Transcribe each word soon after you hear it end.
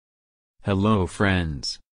Hello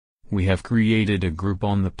friends. We have created a group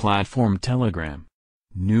on the platform Telegram.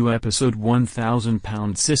 New episode 1000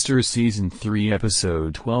 Pound Sisters Season 3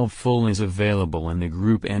 Episode 12 full is available in the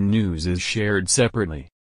group and news is shared separately.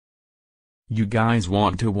 You guys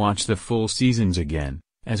want to watch the full seasons again,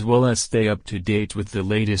 as well as stay up to date with the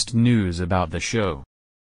latest news about the show.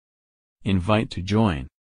 Invite to join.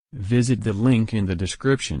 Visit the link in the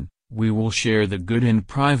description, we will share the good and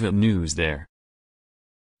private news there.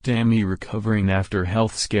 Tammy recovering after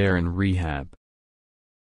health scare in rehab.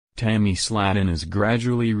 Tammy Slaton is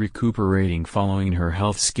gradually recuperating following her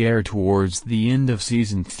health scare towards the end of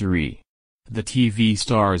Season 3. The TV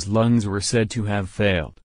star's lungs were said to have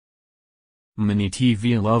failed. Many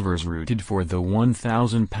TV lovers rooted for the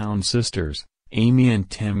 1,000-pound sisters, Amy and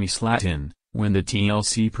Tammy Slaton, when the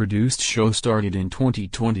TLC-produced show started in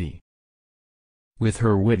 2020. With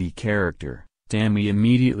her witty character, Tammy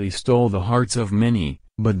immediately stole the hearts of many,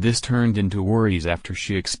 but this turned into worries after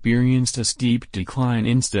she experienced a steep decline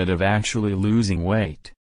instead of actually losing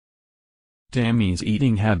weight. Tammy's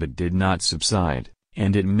eating habit did not subside,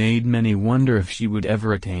 and it made many wonder if she would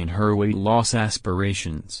ever attain her weight loss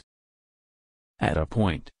aspirations. At a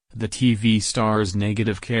point, the TV star's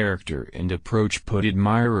negative character and approach put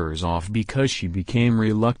admirers off because she became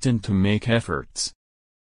reluctant to make efforts.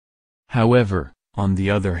 However, on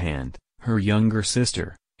the other hand, her younger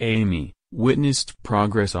sister, Amy, witnessed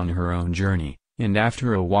progress on her own journey, and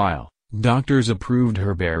after a while, doctors approved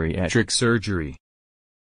her bariatric surgery.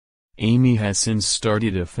 Amy has since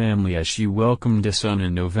started a family as she welcomed a son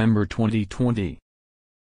in November 2020.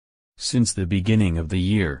 Since the beginning of the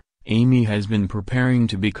year, Amy has been preparing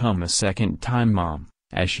to become a second-time mom,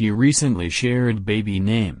 as she recently shared baby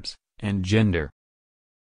names and gender.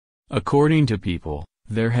 According to People,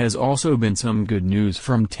 there has also been some good news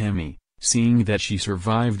from Tammy, seeing that she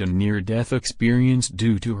survived a near-death experience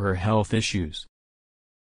due to her health issues.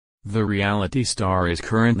 The reality star is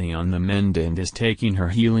currently on the mend and is taking her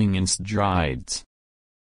healing in strides.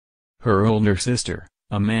 Her older sister,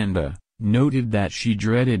 Amanda, noted that she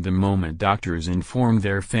dreaded the moment doctors informed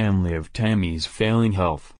their family of Tammy's failing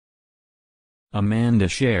health. Amanda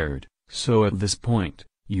shared, "So at this point,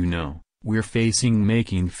 we're facing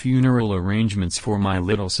making funeral arrangements for my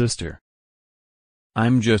little sister.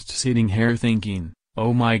 I'm just sitting here thinking,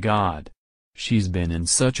 oh my God. She's been in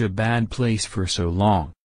such a bad place for so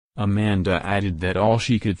long." Amanda added that all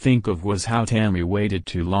she could think of was how Tammy waited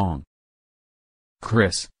too long.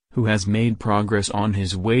 Chris, who has made progress on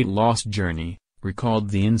his weight loss journey, recalled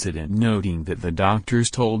the incident, noting that the doctors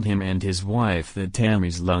told him and his wife that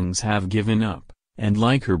Tammy's lungs have given up, and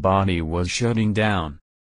like her body was shutting down.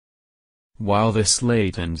 While the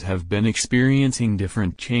Slatons have been experiencing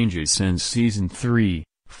different changes since Season 3,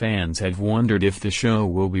 fans have wondered if the show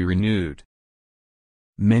will be renewed.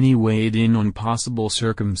 Many weighed in on possible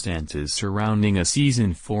circumstances surrounding a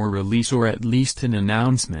Season 4 release or at least an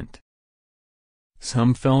announcement.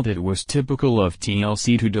 Some felt it was typical of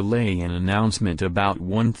TLC to delay an announcement about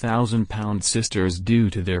 1,000-pound sisters due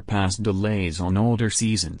to their past delays on older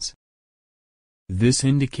seasons. This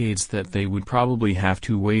indicates that they would probably have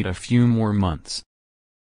to wait a few more months.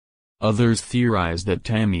 Others theorized that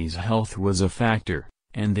Tammy's health was a factor,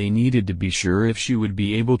 and they needed to be sure if she would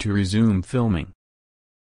be able to resume filming.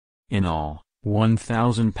 In all,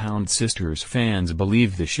 1,000-pound sisters fans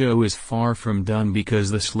believe the show is far from done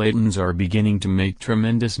because the Slatons are beginning to make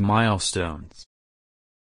tremendous milestones.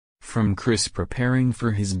 From Chris preparing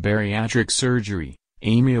for his bariatric surgery,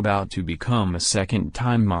 Amy about to become a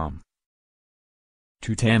second-time mom,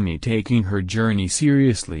 to Tammy taking her journey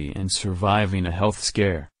seriously and surviving a health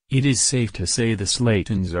scare, it is safe to say the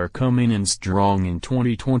Slatons are coming in strong in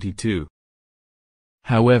 2022.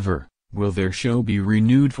 However, will their show be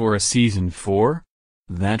renewed for a Season 4?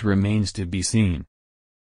 That remains to be seen.